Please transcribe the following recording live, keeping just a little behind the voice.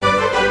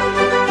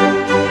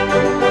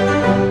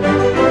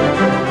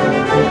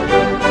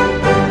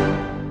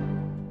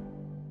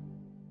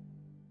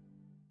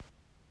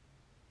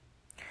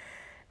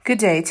Good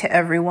day to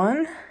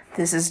everyone.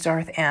 This is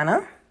Darth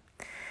Anna.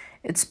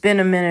 It's been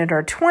a minute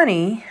or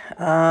 20.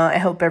 I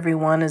hope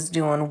everyone is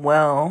doing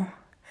well.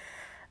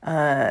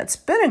 It's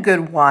been a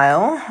good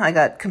while. I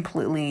got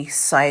completely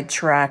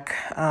sidetracked.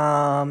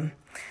 But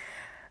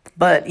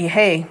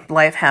hey,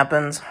 life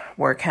happens,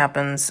 work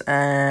happens,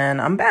 and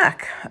I'm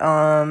back.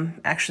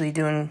 Actually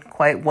doing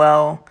quite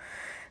well,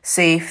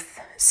 safe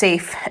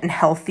and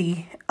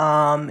healthy.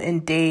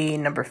 In day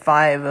number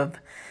 5 of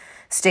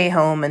stay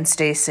home and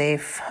stay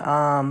safe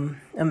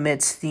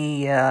amidst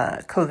the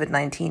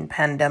COVID-19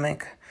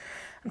 pandemic.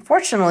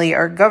 Unfortunately,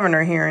 our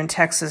governor here in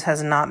Texas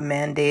has not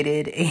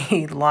mandated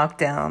a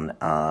lockdown,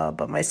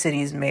 but my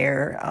city's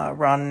mayor,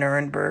 Ron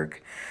Nirenberg,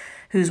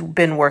 who's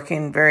been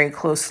working very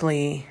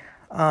closely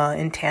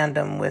in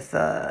tandem with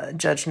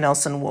Judge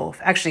Nelson Wolff,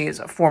 actually is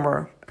a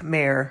former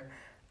mayor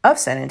of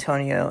San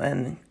Antonio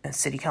and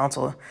city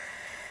council,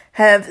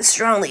 have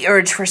strongly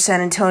urged for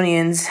San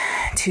Antonians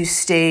to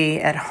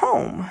stay at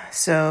home.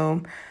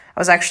 So I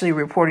was actually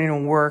reporting to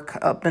work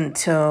up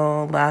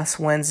until last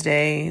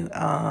Wednesday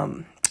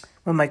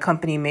when my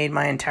company made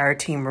my entire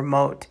team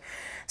remote.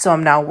 So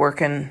I'm now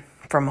working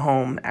from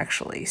home,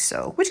 actually,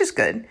 so which is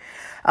good.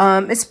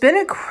 It's been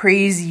a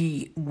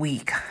crazy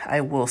week,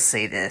 I will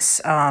say this.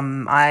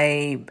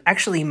 I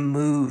actually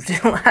moved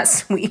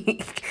last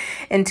week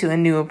into a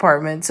new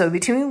apartment. So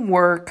between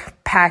work,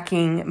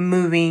 packing,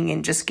 moving,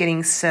 and just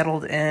getting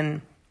settled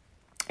in,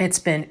 it's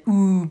been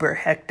uber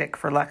hectic,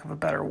 for lack of a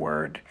better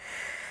word.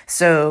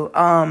 So,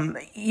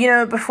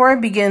 before I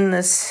begin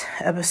this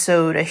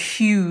episode, a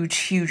huge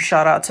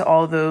shout out to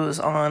all those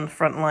on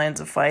front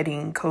lines of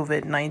fighting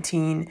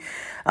COVID-19,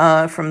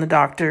 from the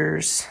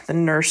doctors, the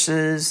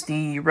nurses,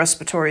 the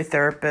respiratory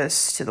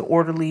therapists, to the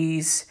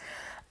orderlies,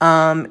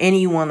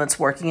 anyone that's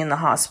working in the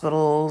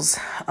hospitals,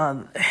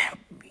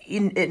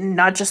 in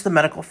not just the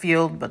medical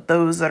field, but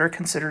those that are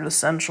considered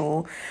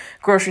essential,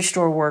 grocery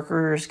store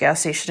workers, gas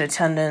station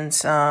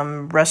attendants,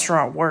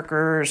 restaurant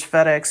workers,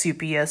 FedEx,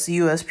 UPS,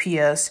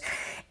 USPS,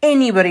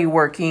 anybody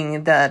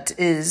working that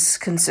is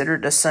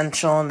considered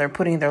essential and they're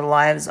putting their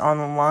lives on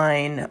the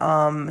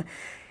line.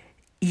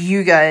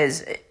 You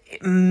guys,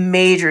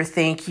 major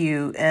thank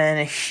you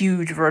and a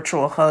huge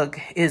virtual hug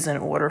is in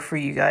order for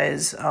you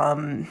guys.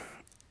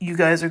 You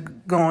guys are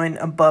going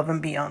above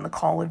and beyond the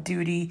call of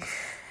duty.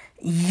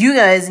 You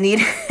guys need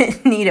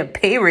a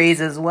pay raise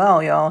as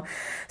well, y'all.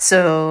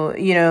 So,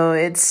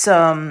 it's,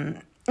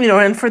 and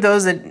for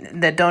those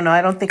that don't know,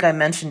 I don't think I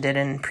mentioned it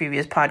in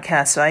previous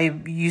podcasts. So I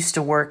used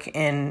to work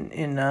in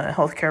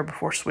healthcare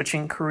before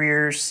switching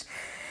careers.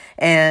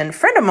 And a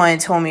friend of mine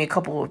told me a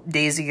couple of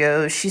days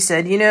ago, she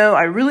said,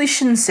 I really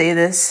shouldn't say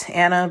this,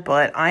 Anna,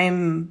 but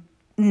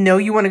know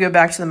you want to go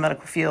back to the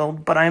medical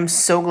field, but I'm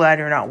so glad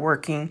you're not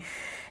working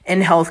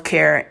in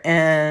healthcare.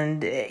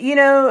 And,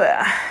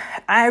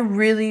 I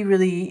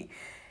really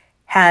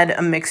had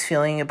a mixed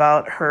feeling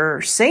about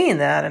her saying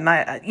that. And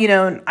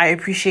I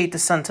appreciate the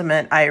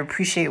sentiment. I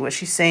appreciate what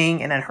she's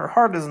saying, and that her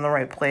heart is in the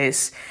right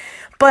place.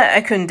 But I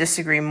couldn't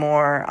disagree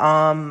more.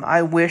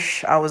 I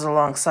wish I was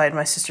alongside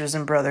my sisters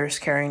and brothers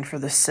caring for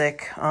the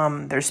sick.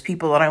 There's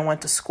people that I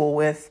went to school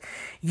with,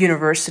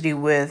 university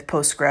with,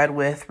 post-grad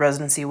with,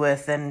 residency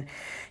with. And,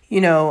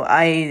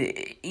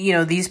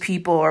 these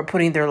people are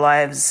putting their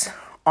lives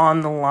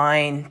on the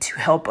line to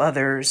help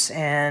others.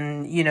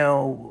 And,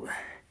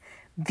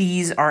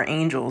 these are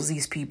angels,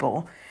 these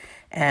people,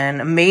 and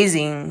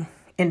amazing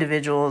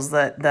individuals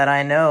that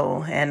I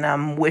know. And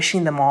I'm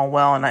wishing them all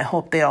well. And I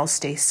hope they all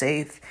stay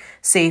safe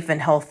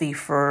and healthy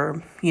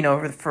for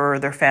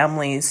their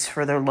families,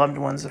 for their loved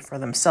ones, and for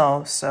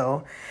themselves.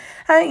 So,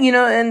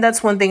 and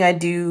that's one thing I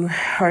do,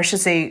 or I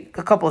should say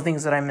a couple of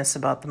things that I miss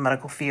about the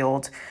medical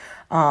field.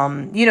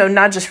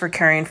 Not just for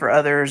caring for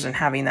others and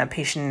having that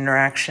patient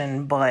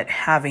interaction, but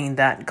having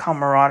that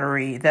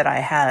camaraderie that I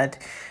had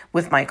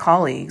with my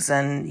colleagues.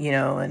 And,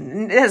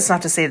 and it's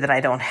not to say that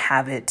I don't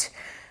have it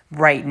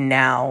right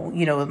now,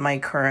 with my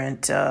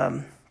current,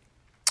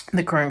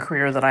 the current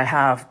career that I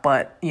have,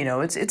 but,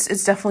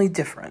 it's definitely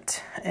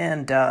different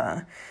and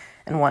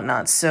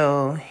whatnot.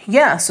 So,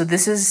 yeah, so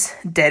this is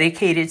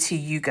dedicated to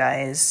you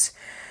guys.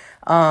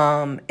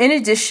 In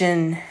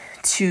addition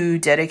to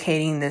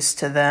dedicating this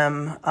to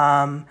them,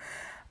 I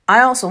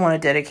also want to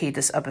dedicate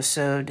this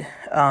episode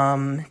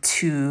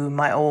to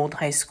my old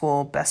high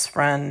school best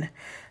friend.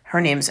 Her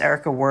name's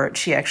Erica Wirt.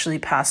 She actually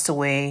passed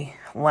away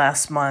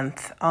last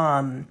month.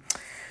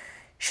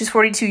 She's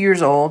 42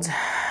 years old.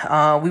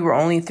 We were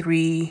only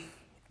 3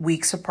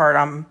 weeks apart.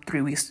 I'm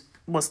 3 weeks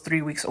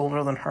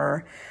older than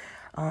her.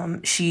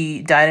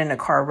 She died in a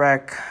car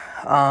wreck.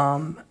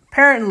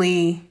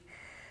 Apparently,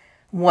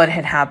 what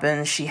had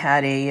happened, she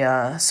had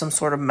some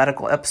sort of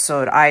medical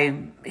episode.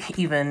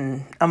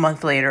 Even a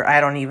month later,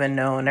 I don't even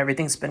know, and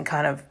everything's been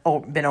kind of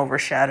been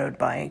overshadowed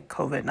by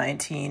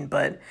COVID-19.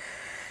 But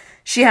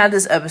she had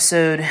this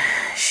episode.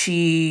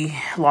 She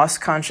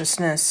lost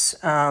consciousness,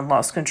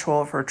 lost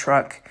control of her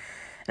truck,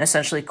 and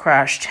essentially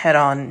crashed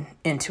head-on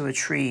into a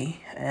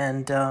tree,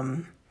 and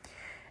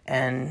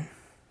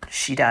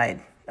she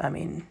died.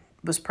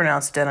 Was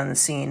pronounced dead on the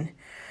scene.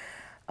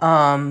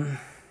 During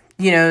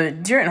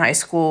high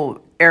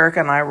school, Erica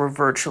and I were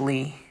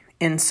virtually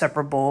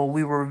inseparable.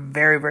 We were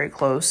very, very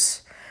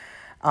close.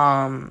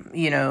 The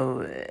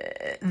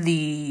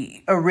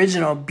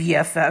original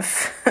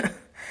BFF.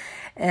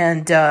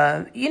 And,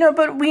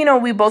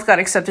 we both got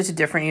accepted to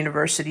different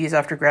universities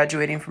after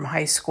graduating from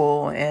high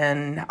school.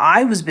 And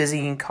I was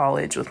busy in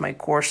college with my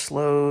course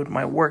load,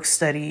 my work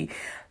study,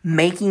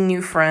 making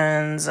new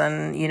friends.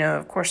 And,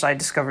 of course, I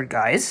discovered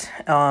guys,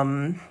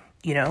 as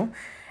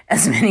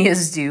many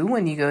as do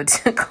when you go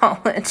to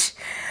college.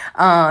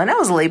 And I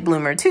was a late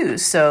bloomer too.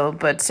 So,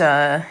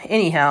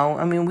 anyhow,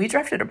 I mean, we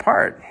drifted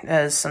apart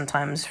as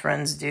sometimes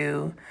friends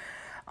do.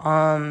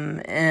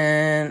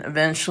 And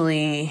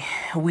eventually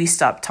we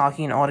stopped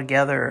talking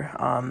altogether.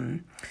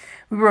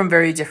 We were on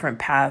very different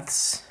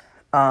paths,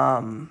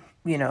 different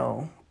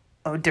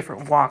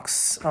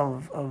walks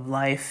of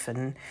life.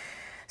 And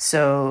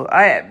so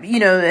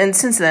and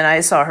since then I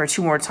saw her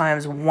two more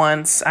times.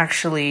 Once,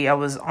 actually, I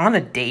was on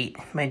a date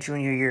my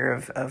junior year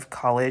of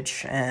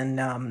college.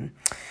 And,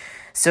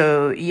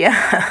 so,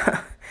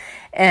 yeah.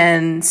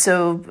 And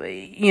so,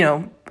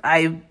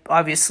 I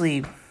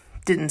obviously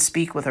didn't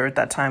speak with her at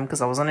that time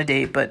because I was on a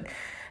date, but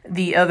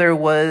the other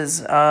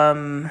was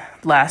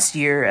last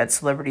year at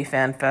Celebrity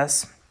Fan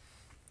Fest.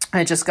 I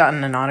had just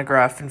gotten an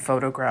autograph and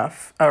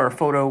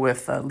photo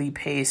with Lee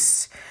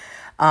Pace,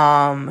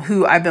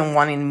 who I've been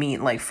wanting to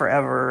meet like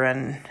forever.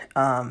 And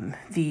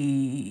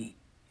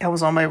I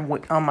was on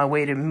my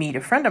way to meet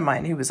a friend of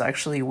mine who was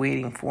actually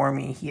waiting for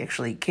me. He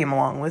actually came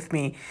along with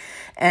me,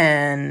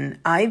 and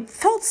I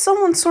felt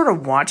someone sort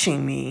of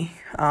watching me,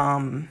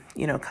 kind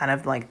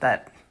of like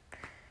that,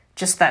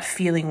 just that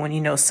feeling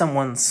when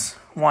someone's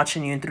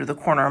watching you. And through the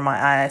corner of my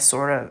eye, I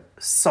sort of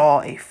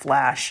saw a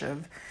flash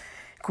of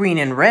green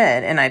and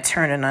red, and I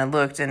turned and I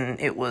looked, and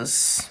it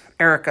was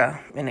Erica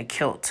in a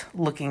kilt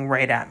looking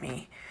right at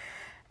me.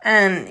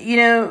 And,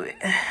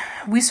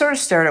 we sort of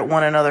stared at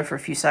one another for a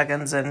few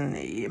seconds,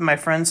 and my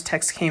friend's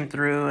text came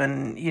through,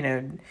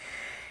 and,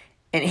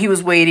 and he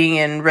was waiting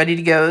and ready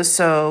to go.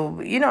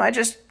 So, I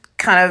just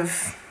kind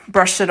of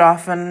brushed it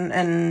off, and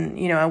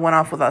I went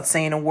off without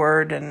saying a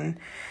word. And,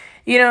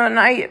 and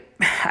I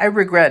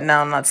regret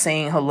now not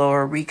saying hello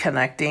or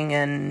reconnecting.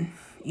 And,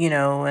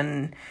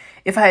 and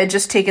if I had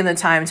just taken the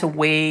time to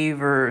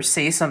wave or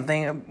say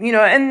something,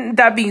 and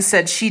that being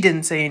said, she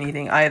didn't say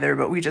anything either,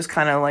 but we just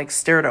kind of like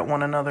stared at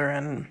one another.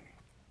 And,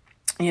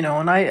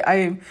 and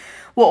I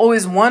will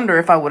always wonder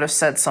if I would have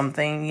said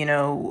something,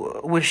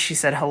 wish she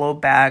said hello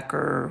back,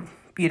 or,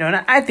 and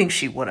I think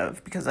she would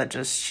have, because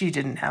she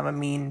didn't have a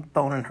mean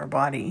bone in her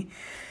body.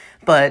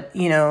 But,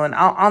 and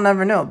I'll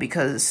never know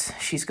because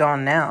she's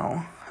gone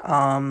now.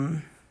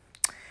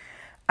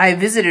 I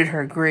visited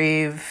her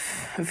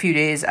grave a few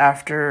days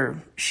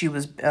after she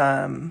was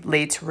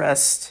laid to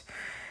rest.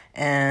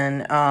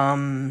 And,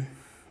 I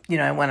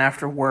went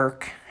after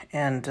work.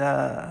 And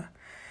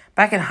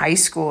back in high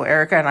school,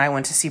 Erica and I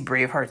went to see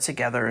Braveheart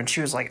together. And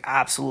she was like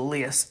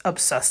absolutely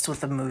obsessed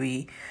with the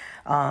movie,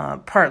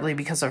 partly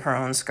because of her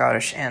own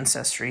Scottish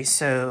ancestry.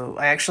 So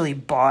I actually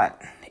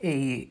bought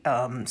a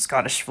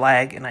Scottish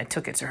flag, and I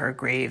took it to her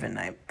grave, and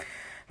I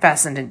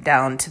fastened it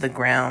down to the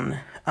ground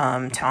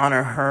to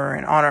honor her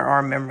and honor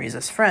our memories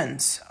as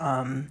friends.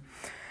 And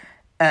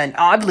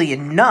oddly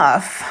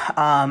enough,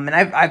 and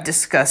I've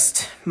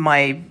discussed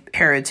my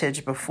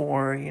heritage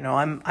before.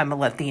 I'm a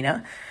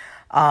Latina,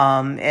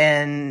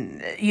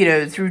 and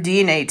through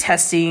DNA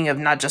testing of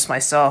not just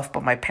myself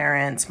but my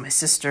parents, my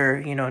sister,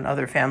 and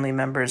other family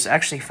members,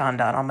 actually found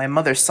out on my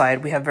mother's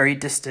side we have very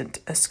distant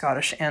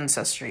Scottish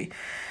ancestry.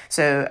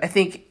 So I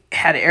think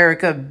had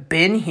Erica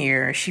been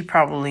here, she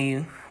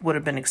probably would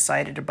have been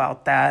excited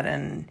about that.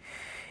 And,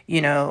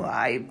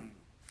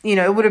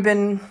 it would have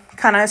been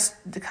kind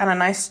of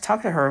nice to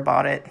talk to her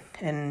about it,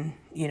 and,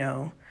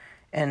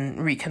 and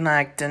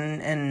reconnect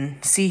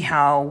and see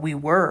how we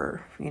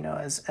were,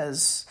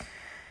 as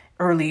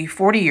early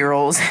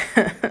 40-year-olds,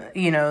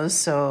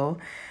 so,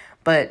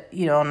 but,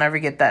 I'll never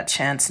get that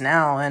chance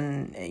now.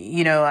 And,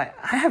 I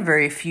have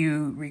very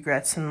few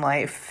regrets in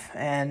life,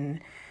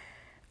 and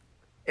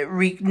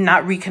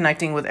not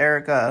reconnecting with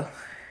Erica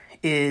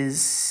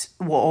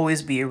will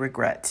always be a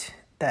regret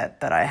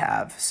that I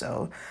have.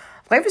 So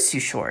life is too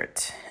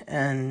short,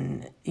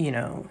 and you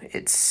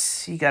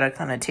gotta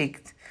kind of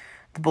take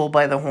the bull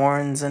by the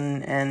horns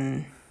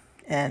and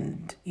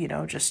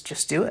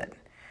just do it.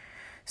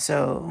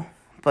 So,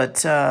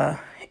 but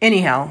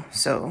anyhow,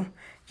 so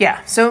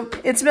yeah, so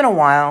it's been a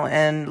while,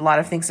 and a lot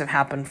of things have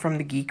happened from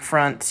the geek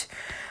front.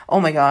 Oh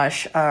my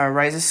gosh,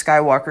 Rise of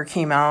Skywalker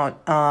came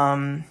out.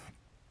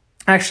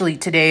 Actually,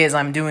 today, as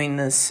I'm doing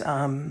this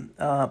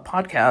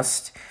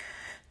podcast,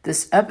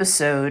 this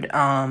episode,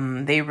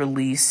 they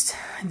released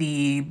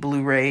the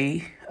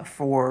Blu-ray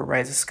for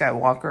Rise of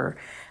Skywalker.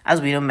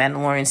 As we know,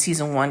 Mandalorian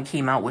Season 1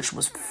 came out, which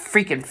was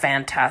freaking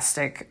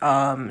fantastic.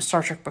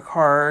 Star Trek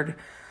Picard,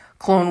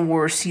 Clone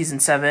Wars Season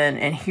 7,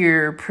 and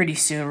here pretty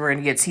soon we're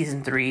going to get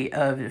Season 3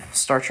 of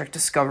Star Trek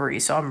Discovery.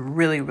 So I'm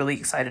really, really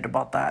excited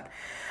about that.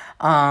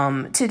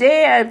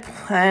 Today I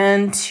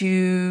plan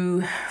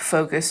to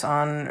focus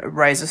on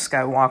Rise of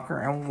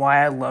Skywalker and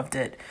why I loved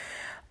it.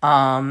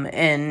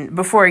 And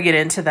before I get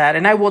into that,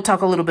 and I will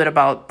talk a little bit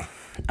about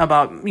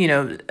FanX,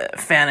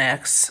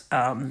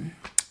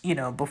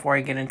 before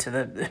I get into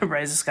the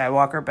Rise of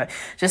Skywalker, but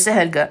just a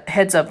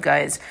heads up,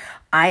 guys,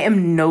 I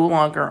am no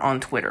longer on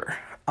Twitter.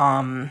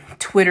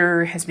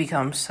 Twitter has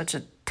become such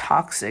a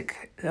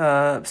toxic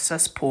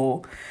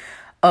cesspool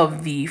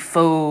of the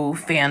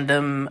faux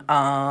fandom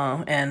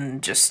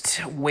and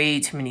just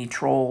way too many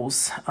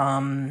trolls.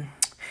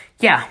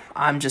 Yeah,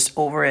 I'm just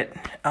over it.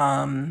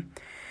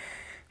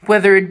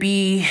 Whether it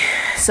be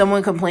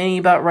someone complaining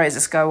about Rise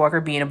of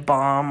Skywalker being a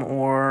bomb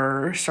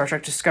or Star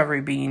Trek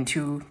Discovery being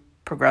too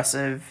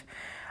progressive,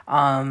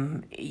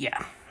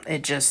 yeah,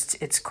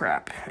 it's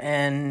crap.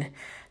 And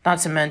not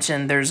to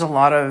mention, there's a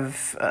lot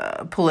of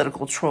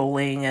political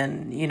trolling,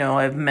 and,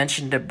 I've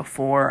mentioned it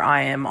before,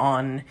 I am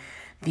on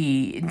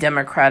the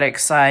Democratic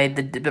side,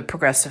 the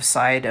progressive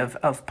side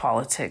of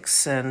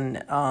politics.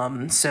 And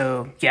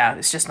so, yeah,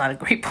 it's just not a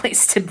great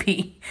place to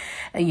be,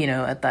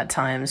 at that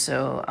time.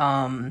 So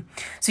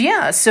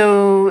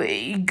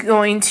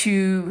going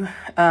to,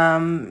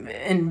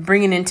 and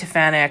bringing into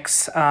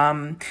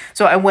FanX.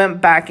 So I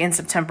went back in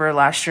September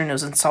last year, and it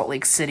was in Salt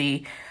Lake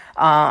City.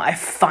 I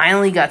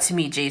finally got to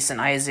meet Jason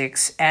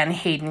Isaacs and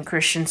Hayden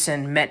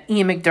Christensen, met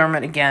Ian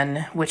McDiarmid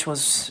again, which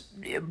was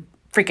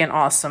freaking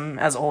awesome,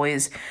 as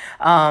always.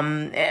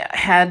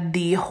 Had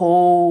the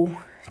whole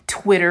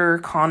Twitter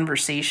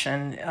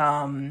conversation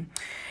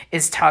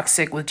is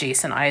toxic with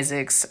Jason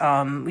Isaacs.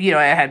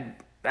 I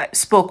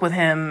spoke with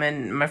him,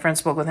 and my friend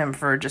spoke with him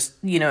for just,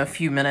 a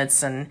few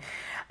minutes, and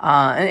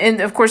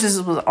of course this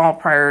was all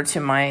prior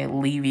to my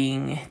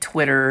leaving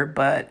Twitter,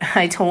 but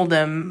I told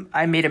him,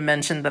 I made a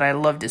mention that I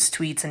loved his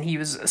tweets, and he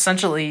was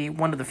essentially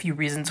one of the few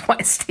reasons why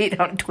I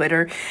stayed on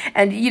Twitter.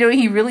 And,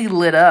 he really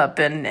lit up,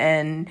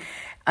 and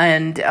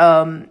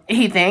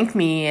he thanked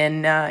me,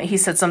 and he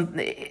said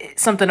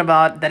something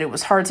about that it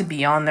was hard to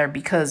be on there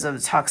because of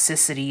the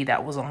toxicity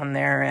that was on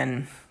there,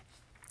 and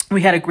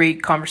we had a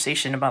great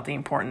conversation about the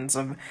importance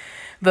of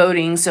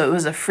voting. So it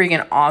was a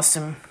freaking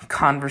awesome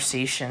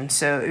conversation.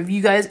 So if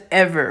you guys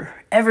ever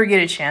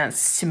get a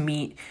chance to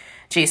meet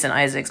Jason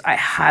Isaacs, I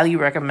highly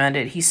recommend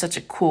it. He's such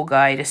a cool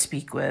guy to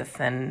speak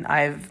with, and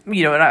I've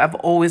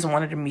always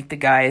wanted to meet the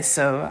guy,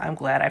 so I'm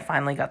glad I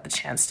finally got the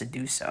chance to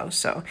do so.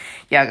 So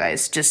yeah,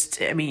 guys,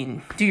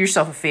 do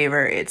yourself a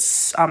favor.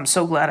 I'm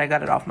so glad I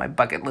got it off my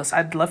bucket list.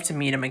 I'd love to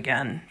meet him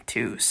again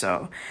too.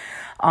 So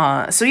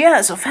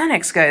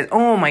FanX, guys,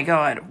 oh my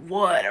god,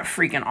 what a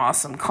freaking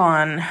awesome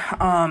con.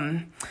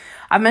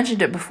 I've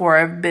mentioned it before,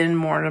 I've been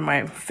more than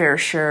my fair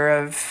share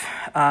of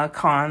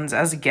cons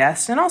as a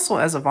guest and also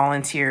as a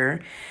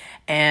volunteer.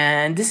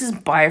 And this is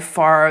by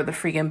far the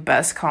freaking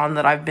best con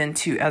that I've been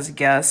to as a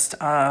guest.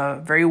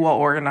 Very well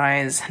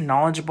organized,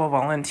 knowledgeable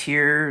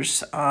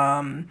volunteers.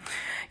 The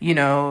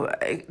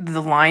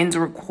lines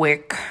were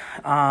quick.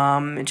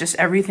 Just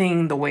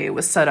everything, the way it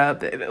was set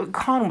up. The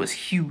con was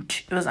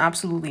huge. It was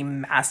absolutely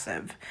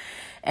massive.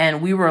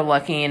 And we were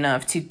lucky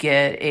enough to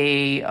get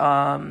a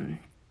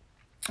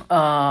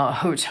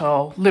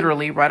hotel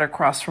literally right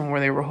across from where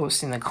they were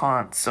hosting the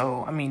con.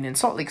 So, in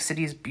Salt Lake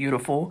City is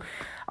beautiful.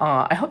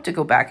 I hope to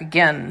go back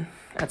again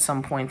at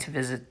some point to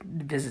visit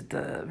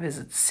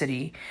the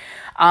city.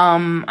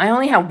 I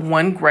only have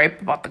one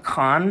gripe about the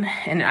con,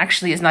 and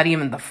actually it's not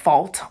even the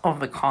fault of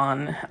the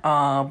con,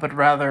 but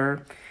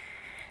rather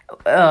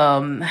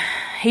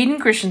Hayden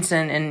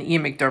Christensen and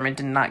Ian McDiarmid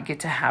did not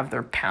get to have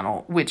their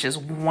panel, which is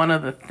one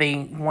of the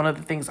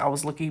things I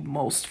was looking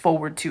most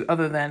forward to,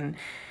 other than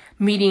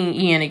meeting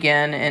Ian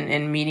again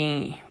and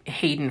meeting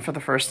Hayden for the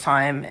first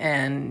time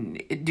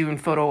and doing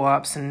photo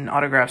ops and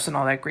autographs and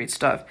all that great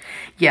stuff.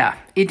 Yeah,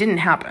 it didn't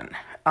happen.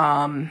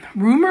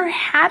 Rumor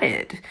had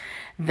it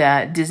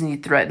that Disney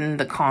threatened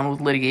the con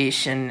with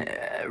litigation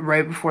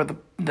right before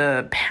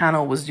the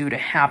panel was due to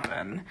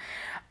happen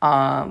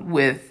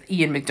with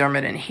Ian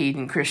McDiarmid and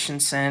Hayden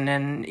Christensen.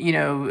 And,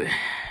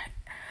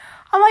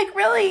 I'm like,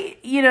 really?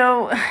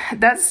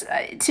 That's,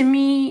 to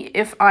me,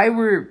 if I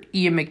were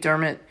Ian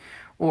McDiarmid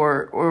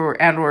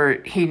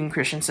or Hayden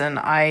Christensen,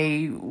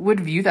 I would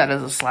view that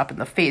as a slap in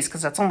the face,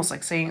 because that's almost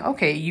like saying,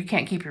 okay, you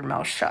can't keep your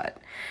mouth shut.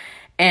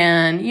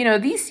 And,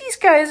 these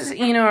guys,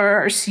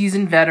 are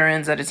seasoned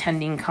veterans at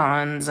attending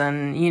cons.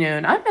 And,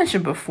 and I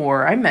mentioned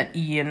before, I met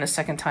Ian a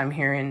second time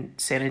here in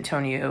San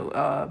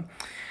Antonio,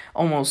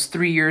 almost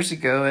 3 years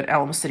ago at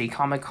Alamo City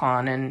Comic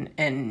Con.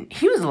 And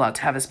he was allowed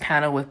to have his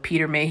panel with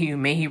Peter Mayhew,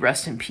 may he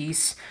rest in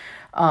peace,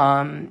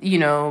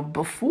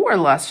 before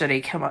Last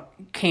Jedi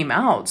came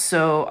out.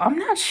 So I'm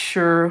not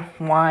sure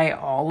why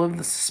all of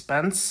the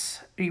suspense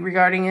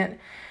regarding it.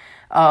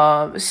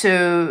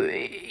 So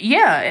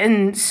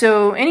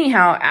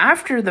anyhow,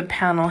 after the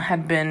panel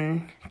had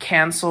been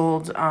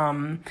canceled,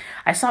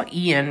 I saw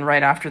Ian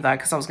right after that,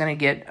 because I was going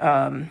to get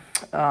a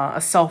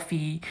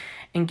selfie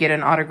and get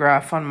an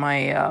autograph on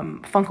my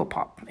Funko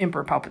Pop,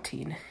 Emperor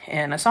Palpatine.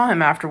 And I saw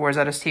him afterwards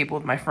at his table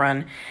with my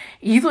friend.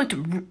 He looked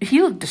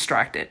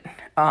distracted,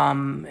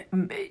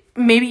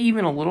 maybe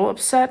even a little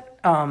upset.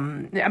 I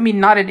mean,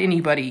 not at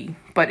anybody,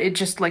 but it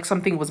just like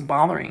something was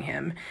bothering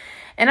him.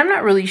 And I'm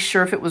not really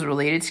sure if it was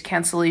related to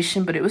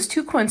cancellation, but it was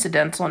too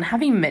coincidental. And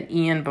having met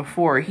Ian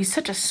before, he's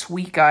such a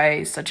sweet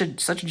guy, such a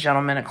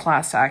gentleman, a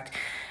class act.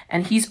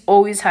 And he's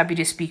always happy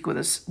to speak with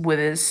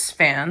his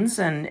fans.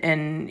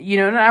 And you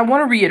know, and I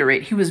want to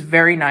reiterate, he was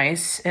very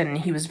nice and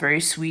he was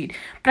very sweet,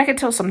 but I could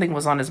tell something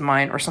was on his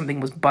mind or something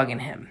was bugging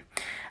him.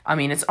 I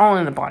mean, it's all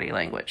in the body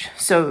language.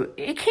 So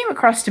it came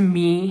across to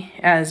me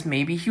as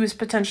maybe he was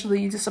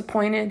potentially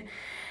disappointed.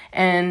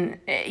 And,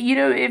 you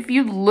know, if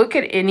you look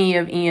at any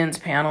of Ian's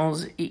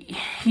panels,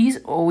 he's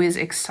always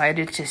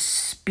excited to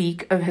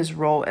speak of his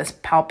role as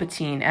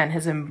Palpatine and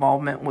his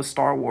involvement with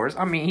Star Wars.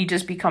 I mean, he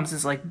just becomes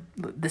this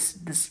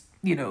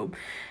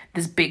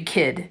big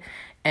kid.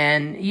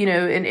 And, you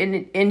know,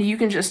 and you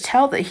can just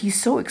tell that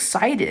he's so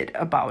excited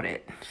about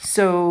it.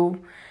 So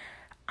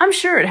I'm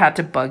sure it had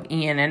to bug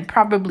Ian and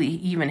probably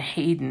even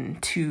Hayden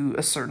to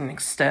a certain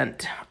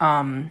extent.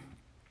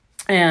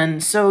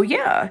 And so,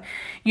 yeah,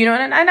 you know,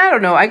 and I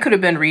don't know, I could have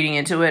been reading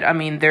into it. I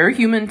mean, they're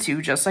human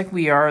too, just like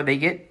we are. They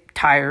get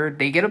tired,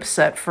 they get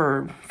upset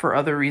for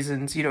other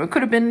reasons. You know, it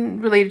could have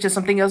been related to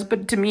something else,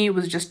 but to me, it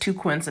was just too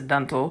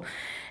coincidental.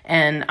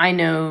 And I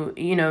know,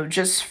 you know,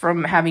 just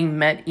from having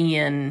met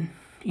Ian,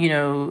 you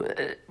know,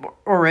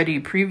 already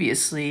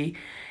previously,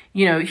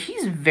 you know,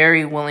 he's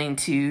very willing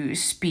to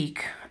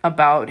speak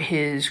about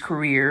his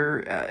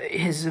career,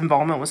 his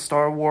involvement with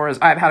Star Wars.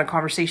 I've had a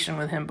conversation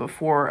with him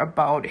before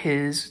about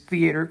his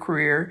theater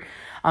career,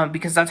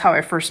 because that's how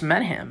I first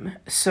met him.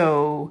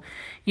 So,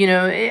 you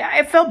know,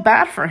 I felt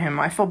bad for him.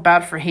 I felt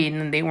bad for Hayden,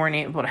 and they weren't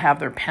able to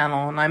have their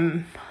panel. And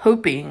I'm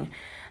hoping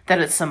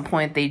that at some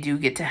point they do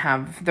get to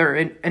have, they're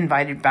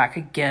invited back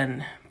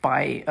again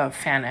by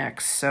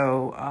FanX.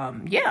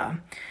 So, yeah.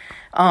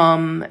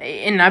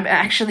 And I've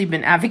actually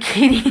been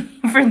advocating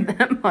for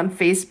them on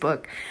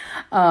Facebook,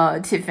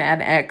 to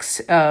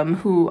FanX,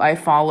 who I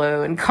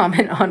follow and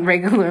comment on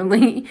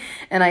regularly.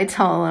 And I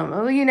tell them,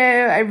 oh, you know,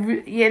 I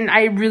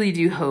really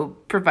do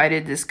hope,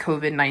 provided this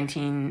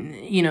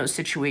COVID-19, you know,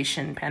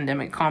 situation,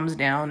 pandemic calms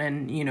down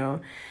and, you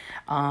know,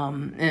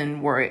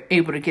 and we're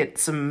able to get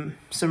some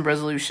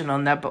resolution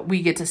on that, but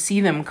we get to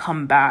see them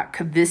come back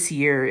this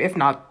year, if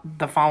not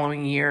the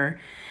following year.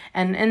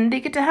 And they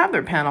get to have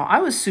their panel. I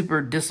was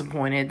super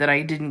disappointed that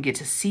I didn't get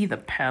to see the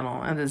panel.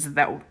 And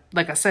that,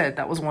 like I said,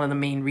 that was one of the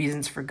main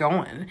reasons for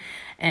going.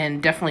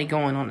 And definitely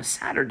going on a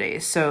Saturday.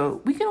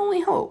 So we can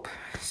only hope.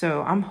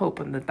 So I'm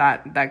hoping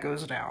that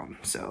goes down.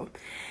 So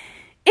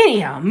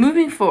anyhow,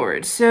 moving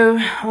forward. So,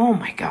 oh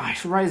my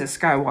gosh, Rise of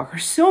Skywalker.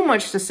 So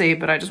much to say,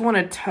 but I just want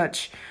to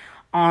touch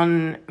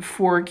on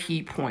 4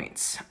 key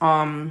points.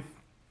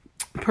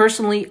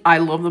 Personally, I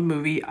love the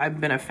movie.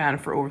 I've been a fan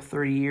for over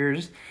 30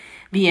 years.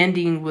 The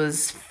ending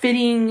was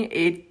fitting.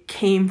 It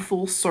came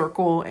full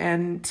circle.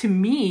 And to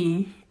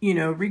me, you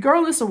know,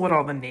 regardless of what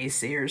all the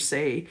naysayers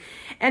say,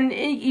 and,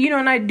 you know,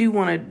 and I do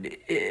want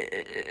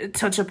to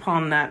touch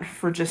upon that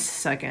for just a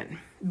second,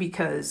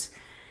 because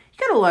you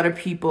got a lot of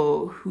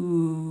people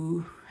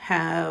who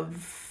have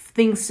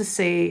things to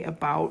say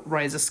about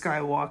Rise of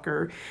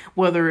Skywalker,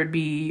 whether it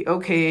be,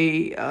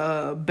 okay,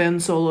 Ben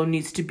Solo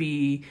needs to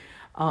be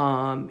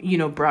you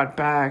know, brought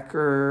back,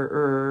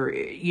 or,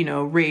 you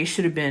know, Rey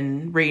should have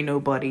been Rey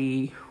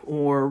Nobody,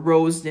 or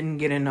Rose didn't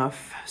get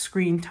enough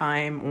screen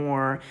time,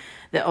 or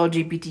the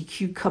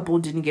LGBTQ couple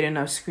didn't get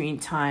enough screen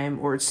time,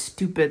 or it's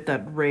stupid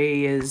that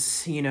Rey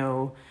is, you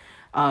know,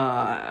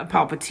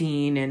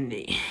 Palpatine, and,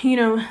 you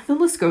know, the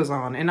list goes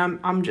on, and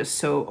I'm just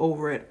so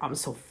over it. I'm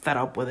so fed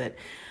up with it.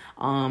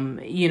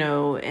 You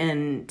know,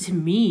 and to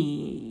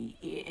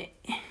me,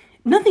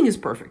 nothing is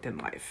perfect in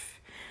life.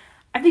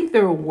 I think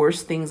there are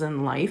worse things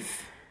in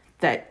life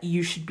that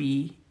you should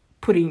be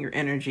putting your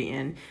energy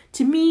in.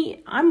 To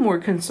me, I'm more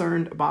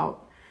concerned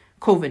about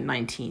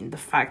COVID-19, the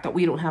fact that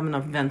we don't have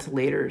enough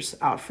ventilators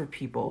out for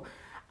people.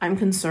 I'm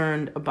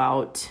concerned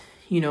about,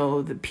 you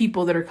know, the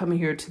people that are coming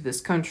here to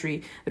this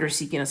country that are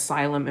seeking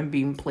asylum and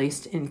being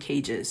placed in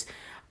cages.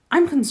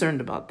 I'm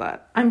concerned about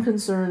that. I'm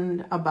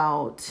concerned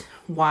about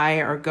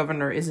why our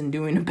governor isn't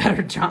doing a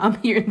better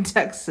job here in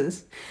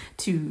Texas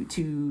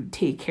to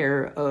take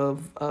care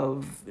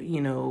of you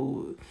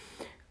know,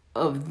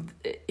 of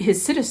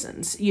his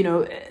citizens. You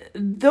know,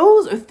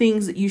 those are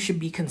things that you should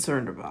be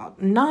concerned about,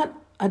 not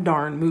a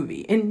darn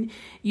movie. And,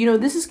 you know,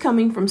 this is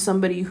coming from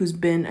somebody who's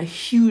been a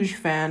huge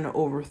fan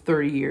over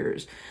 30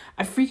 years.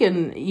 I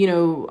freaking, you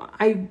know,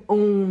 I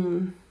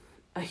own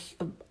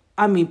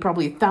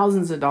probably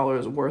thousands of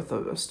dollars worth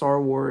of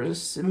Star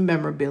Wars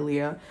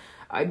memorabilia.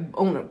 I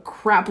own a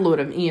crap load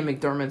of Ian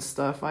McDiarmid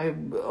stuff. I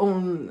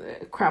own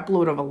a crap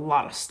load of a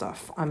lot of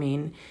stuff. I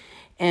mean,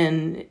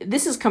 and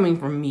this is coming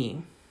from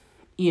me,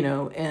 you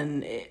know,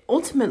 and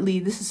ultimately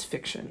this is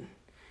fiction.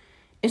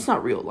 It's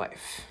not real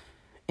life.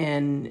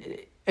 And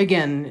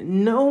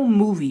again, no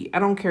movie, I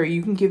don't care.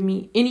 You can give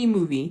me any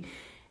movie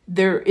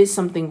there is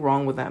something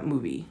wrong with that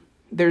movie.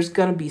 There's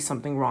gonna be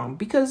something wrong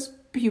because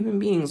human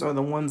beings are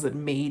the ones that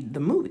made the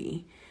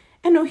movie,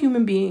 and no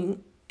human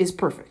being is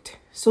perfect.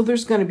 So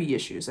there's gonna be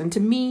issues. And to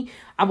me,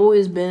 I've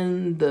always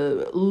been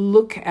the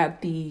look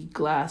at the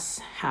glass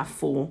half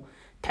full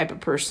type of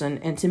person.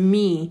 And to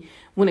me,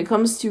 when it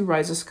comes to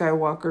Rise of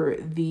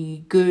Skywalker,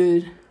 the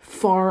good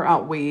far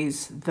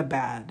outweighs the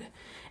bad.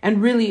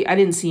 And really, I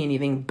didn't see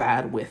anything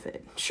bad with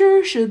it.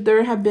 Sure, should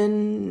there have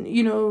been,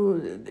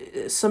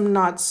 some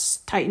knots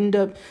tightened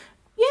up?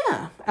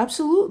 Yeah,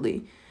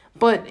 absolutely.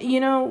 But,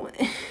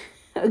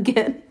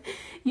 again,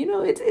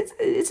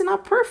 it's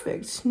not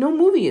perfect. No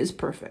movie is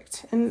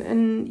perfect.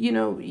 And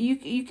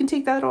you can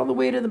take that all the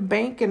way to the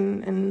bank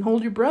and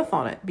hold your breath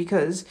on it,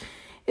 because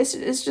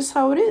it's just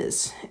how it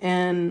is.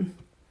 And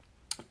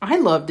I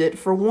loved it.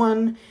 For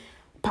one,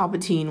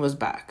 Palpatine was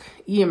back.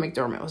 Ian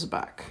McDiarmid was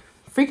back.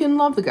 Freaking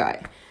love the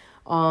guy.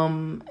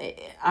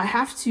 I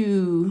have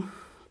to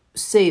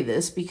say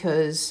this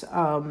because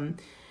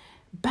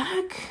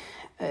back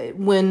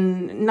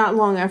when, not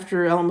long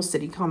after Alamo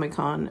City Comic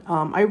Con,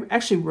 I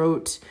actually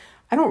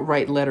I don't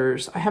write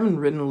letters. I haven't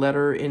written a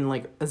letter in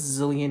like a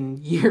zillion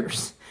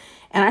years.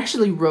 And I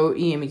actually wrote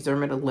Ian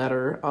McDiarmid a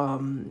letter,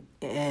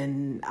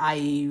 and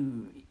I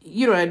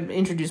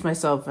introduced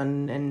myself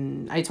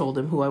and I told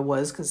him who I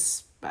was,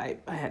 because I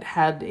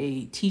had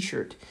a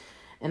t-shirt.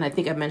 And I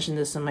think I mentioned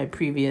this in my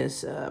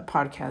previous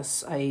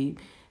podcasts. I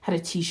had a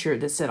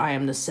t-shirt that said, "I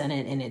am the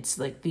Senate," and it's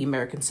like the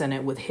American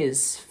Senate with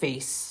his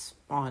face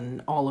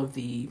on all of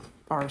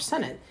our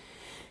Senate.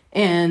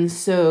 And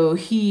so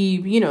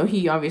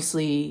he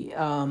obviously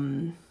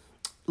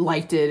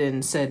liked it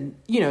and said,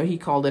 he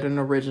called it an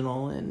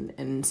original,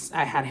 and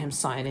I had him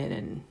sign it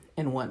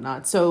and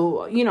whatnot.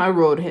 So, I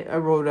wrote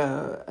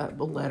a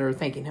letter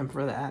thanking him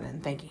for that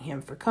and thanking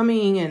him for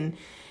coming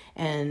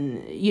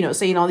and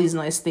saying all these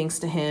nice things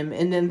to him.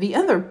 And then the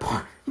other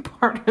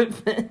part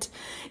of it,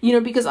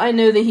 because I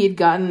know that he had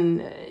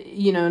gotten,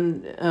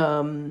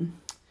 I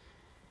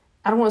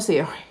don't want to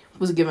say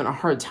was given a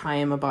hard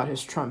time about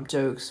his Trump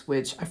jokes,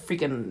 which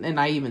and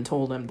I even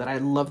told him that I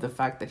love the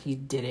fact that he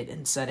did it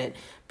and said it,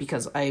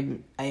 because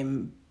I'm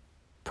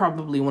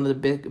probably one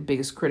of the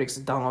biggest critics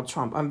of Donald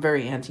Trump. I'm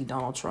very anti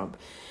Donald Trump.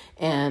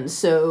 And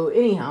so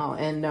anyhow,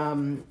 and,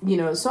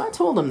 so I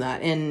told him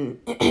that,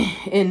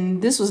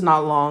 and this was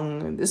not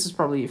long. This is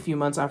probably a few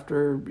months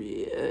after,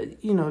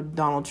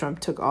 Donald Trump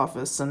took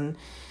office, and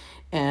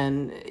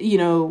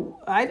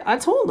I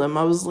told him,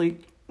 I was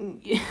like,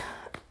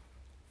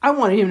 I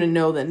wanted him to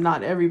know that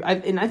not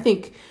and I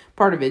think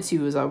part of it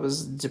too is I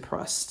was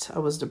depressed. I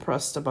was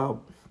depressed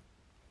about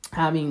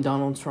having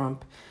Donald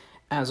Trump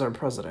as our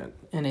president,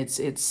 and it's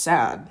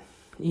sad,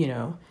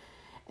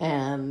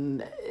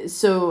 and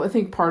so I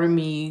think part of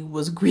me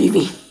was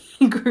grieving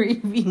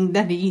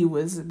that he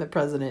was the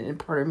president, and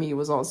part of me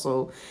was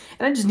also,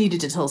 and I just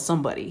needed to tell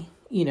somebody,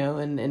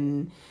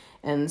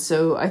 and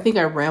so I think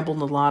I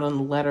rambled a lot on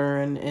the letter,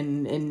 and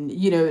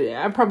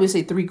I'd probably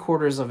say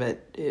 3/4 of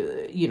it,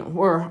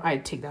 or I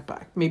take that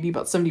back. Maybe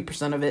about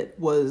 70% of it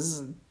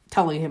was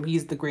telling him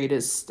he's the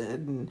greatest,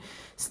 and,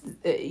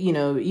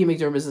 Ian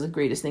McDiarmid is the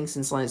greatest thing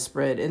since sliced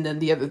bread. And then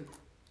the other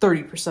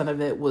 30%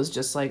 of it was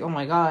just like, oh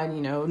my God,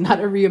 not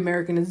every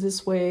American is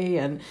this way,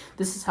 and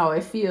this is how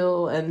I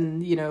feel,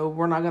 and,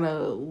 we're not going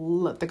to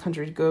let the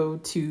country go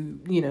to,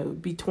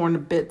 be torn to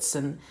bits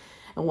and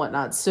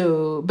whatnot.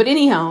 So, but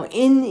anyhow,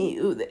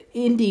 in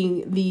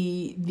ending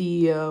the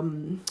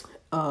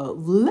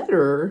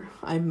letter,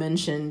 I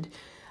mentioned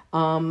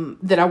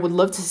that I would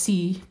love to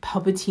see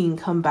Palpatine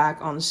come back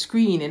on the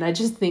screen, and I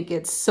just think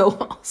it's so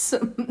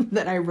awesome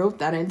that I wrote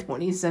that in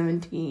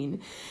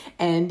 2017,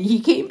 and he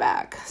came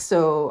back.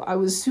 So I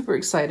was super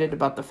excited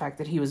about the fact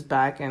that he was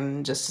back,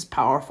 and just as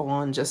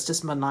powerful and just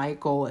as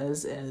maniacal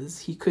as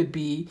he could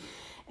be.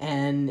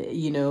 And,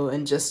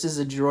 and just as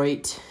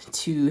adroit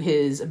to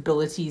his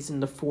abilities in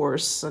the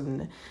Force,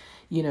 and,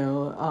 he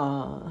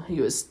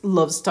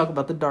loves to talk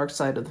about the dark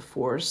side of the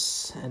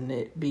Force, and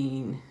it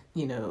being,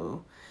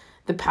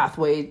 the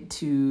pathway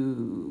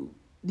to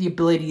the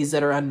abilities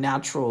that are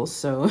unnatural.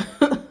 So,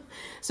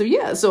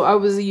 so I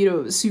was,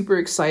 super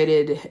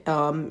excited,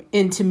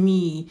 and to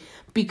me,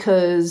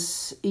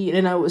 because,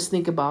 and I always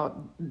think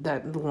about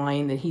that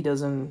line that he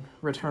does in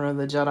Return of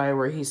the Jedi,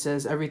 where he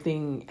says,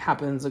 everything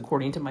happens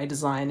according to my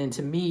design. And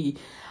to me,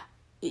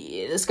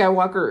 the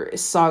Skywalker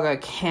saga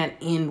can't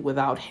end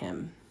without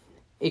him.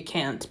 It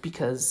can't,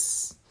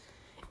 because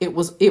it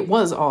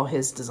was all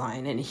his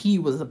design, and he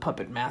was the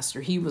puppet master.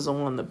 He was the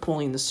one that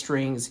pulling the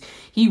strings.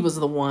 He was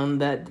the one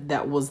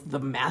that was the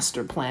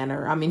master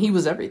planner. I mean, he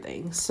was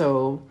everything.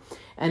 So,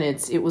 and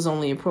it was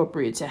only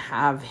appropriate to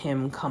have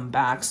him come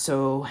back.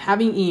 So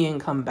having Ian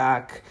come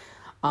back,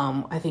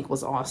 I think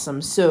was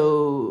awesome.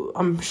 So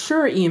I'm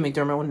sure Ian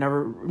McDiarmid will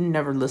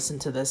never listen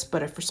to this,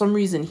 but if for some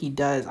reason he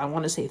does, I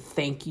want to say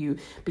thank you,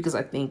 because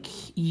I think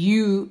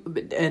you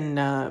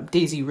and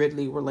Daisy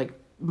Ridley were like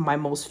my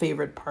most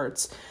favorite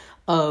parts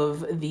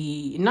of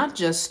not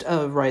just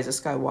of Rise of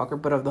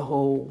Skywalker, but of the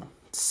whole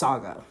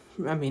saga.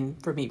 I mean,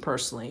 for me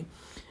personally.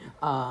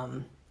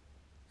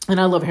 And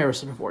I love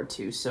Harrison Ford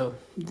too, so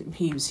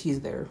he's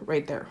there,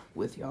 right there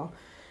with y'all.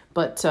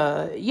 But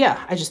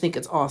yeah, I just think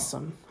it's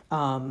awesome.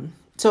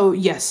 So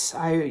yes,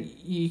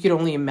 you could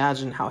only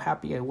imagine how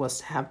happy I was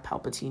to have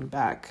Palpatine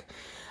back.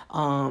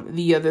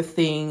 The other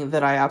thing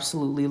that I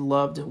absolutely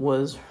loved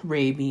was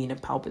Rey being a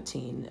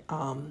Palpatine.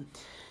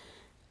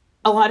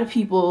 A lot of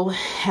people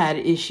had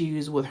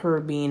issues with her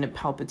being a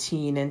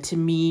Palpatine, and to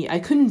me, I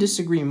couldn't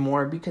disagree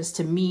more, because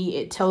to me,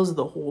 it tells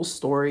the whole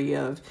story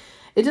of,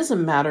 it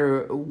doesn't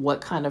matter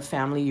what kind of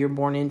family you're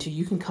born into.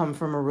 You can come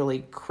from a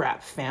really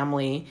crap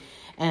family,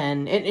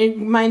 and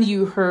mind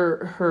you,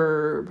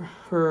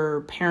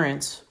 her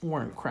parents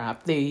weren't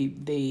crap.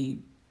 They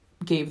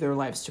gave their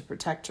lives to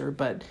protect her,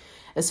 but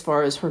as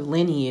far as her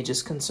lineage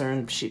is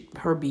concerned,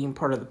 her being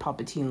part of the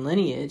Palpatine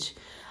lineage,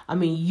 I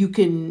mean, you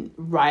can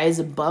rise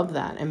above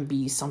that and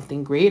be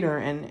something greater,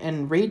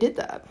 and Rey did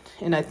that.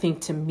 And I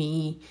think, to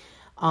me,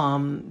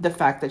 the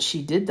fact that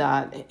she did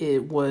that,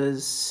 it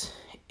was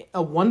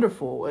a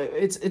wonderful.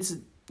 It's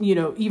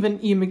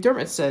even Ian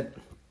McDiarmid said,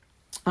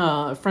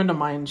 a friend of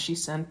mine, she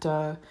sent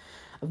a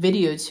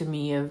video to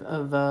me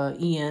of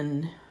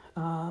Ian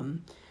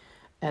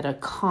at a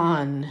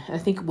con, I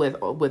think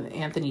with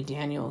Anthony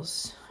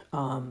Daniels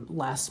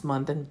last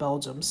month in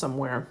Belgium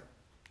somewhere,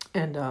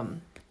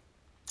 and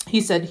he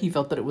said he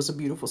felt that it was a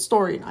beautiful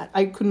story, and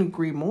I couldn't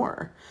agree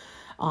more.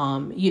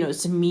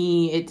 To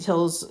me, it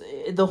tells,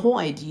 the whole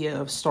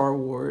idea of Star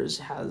Wars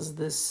has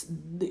this,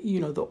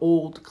 the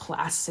old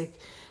classic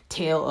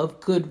tale of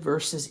good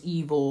versus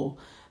evil,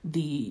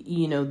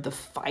 the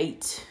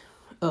fight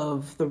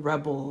of the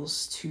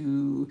rebels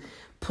to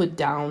put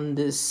down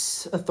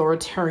this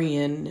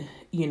authoritarian,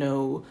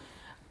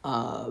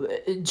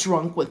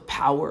 drunk with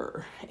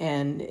power.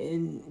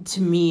 And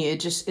to me,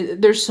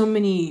 there's so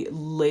many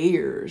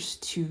layers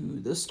to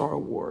the Star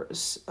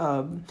Wars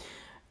saga,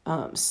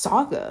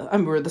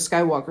 or the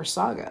Skywalker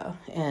saga,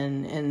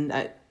 and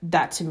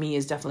that to me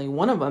is definitely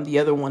one of them. The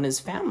other one is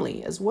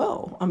family as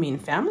well. I mean,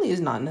 family is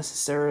not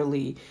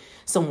necessarily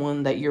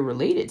someone that you're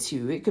related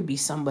to. It could be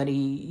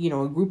somebody,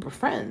 a group of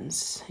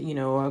friends,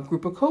 a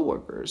group of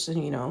coworkers,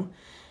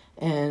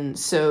 and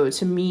so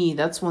to me,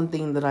 that's one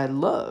thing that I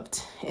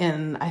loved.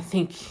 And I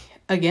think,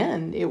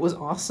 again, it was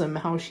awesome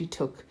how she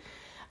took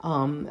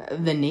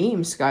the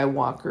name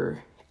Skywalker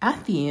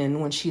at the end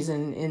when she's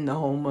in the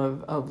home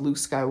of Luke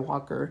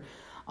Skywalker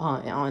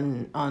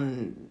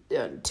on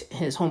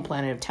his home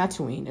planet of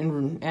Tatooine,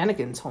 and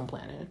Anakin's home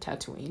planet of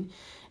Tatooine.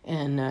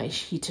 And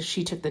she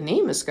took the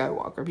name of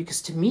Skywalker,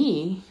 because to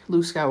me,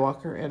 Luke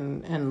Skywalker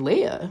and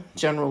Leia,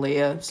 General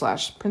Leia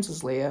 /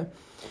 Princess Leia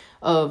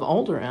of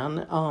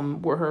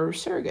Alderaan, were her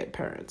surrogate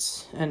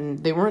parents. And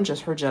they weren't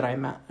just her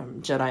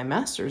Jedi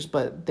Masters,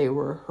 but they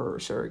were her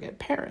surrogate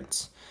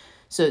parents.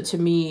 So to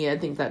me, I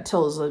think that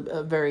tells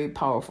a very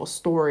powerful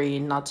story,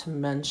 not to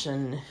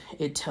mention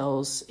it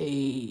tells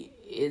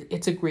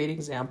it's a great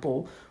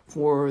example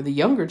for the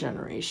younger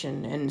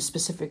generation, and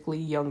specifically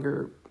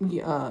young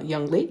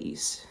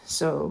ladies.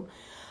 So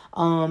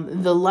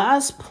the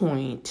last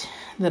point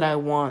that I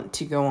want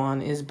to go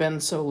on is Ben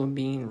Solo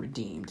being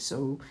redeemed.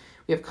 So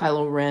we have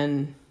Kylo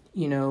Ren,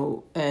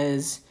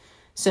 as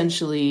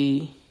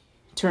essentially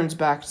turns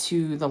back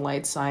to the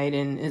light side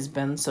and is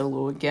Ben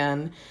Solo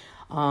again.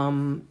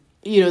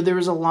 There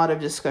was a lot of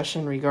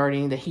discussion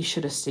regarding that he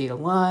should have stayed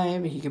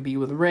alive. He could be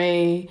with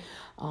Rey.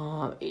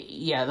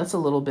 That's a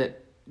little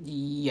bit.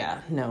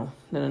 No.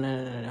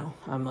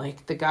 I'm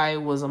like, the guy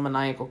was a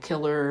maniacal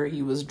killer.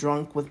 He was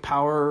drunk with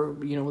power,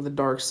 with the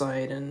dark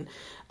side, and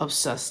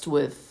obsessed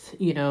with,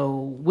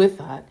 with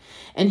that.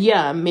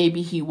 And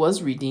maybe he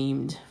was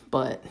redeemed,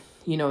 but,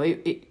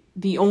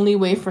 the only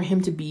way for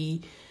him to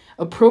be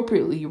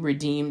appropriately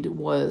redeemed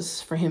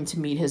was for him to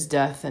meet his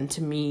death, and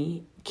to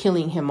me,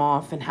 killing him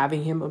off and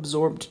having him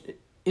absorbed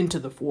into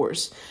the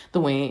Force, the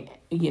way,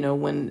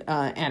 when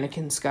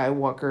Anakin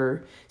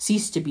Skywalker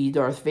ceased to be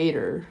Darth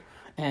Vader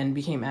and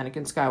became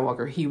Anakin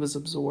Skywalker, he was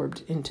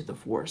absorbed into the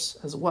Force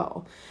as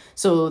well.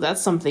 So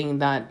that's something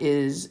that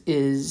is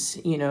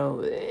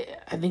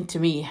I think, to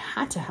me,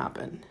 had to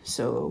happen.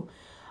 So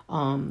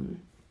I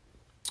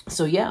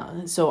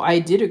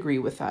did agree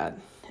with that.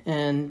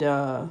 And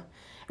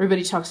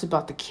everybody talks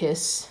about the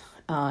kiss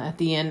at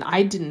the end.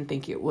 I didn't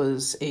think it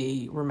was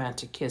a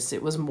romantic kiss.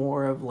 It was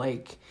more of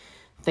like,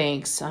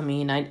 thanks. I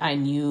mean, I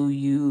knew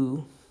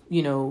you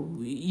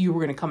were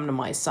going to come to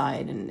my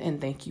side,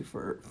 and thank you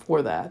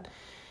for that.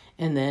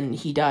 And then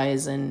he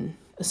dies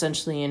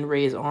essentially in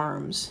Rey's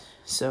arms.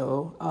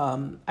 So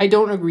I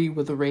don't agree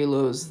with the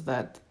Reylos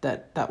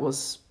that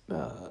was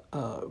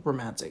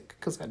romantic,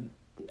 because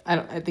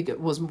I think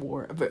it was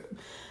more of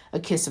a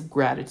kiss of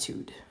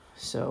gratitude.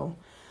 So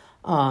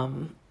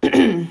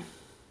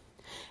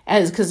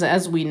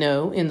as we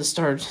know, in the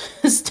Star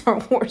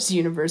Wars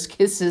universe,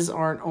 kisses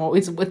aren't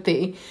always what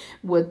they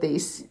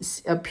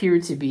appear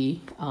to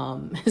be,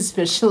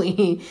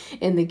 especially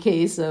in the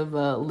case of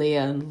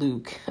Leia and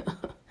Luke.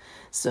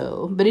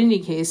 So, but in any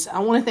case, I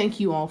want to thank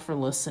you all for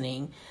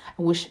listening.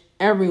 I wish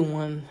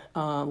everyone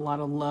a lot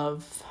of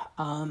love.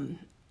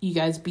 You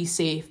guys be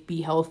safe,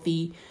 be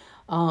healthy.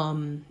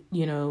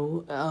 You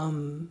know,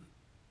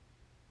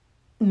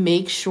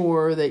 make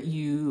sure that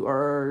you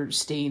are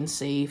staying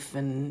safe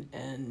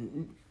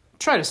and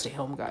try to stay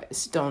home,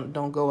 guys.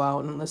 Don't go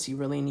out unless you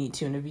really need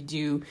to. And if you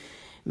do,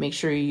 make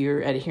sure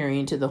you're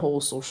adhering to the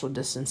whole social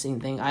distancing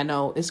thing. I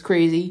know it's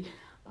crazy.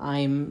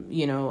 I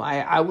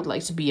would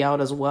like to be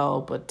out as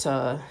well, but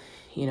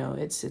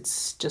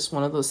it's just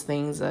one of those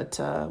things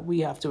that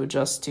we have to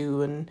adjust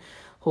to, and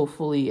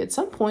hopefully at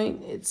some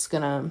point it's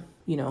gonna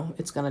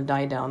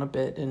die down a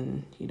bit,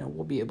 and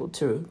we'll be able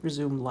to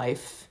resume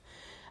life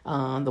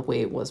the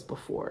way it was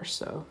before.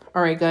 So,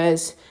 all right,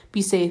 guys,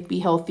 be safe, be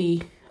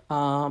healthy,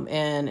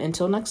 and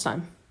until next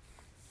time.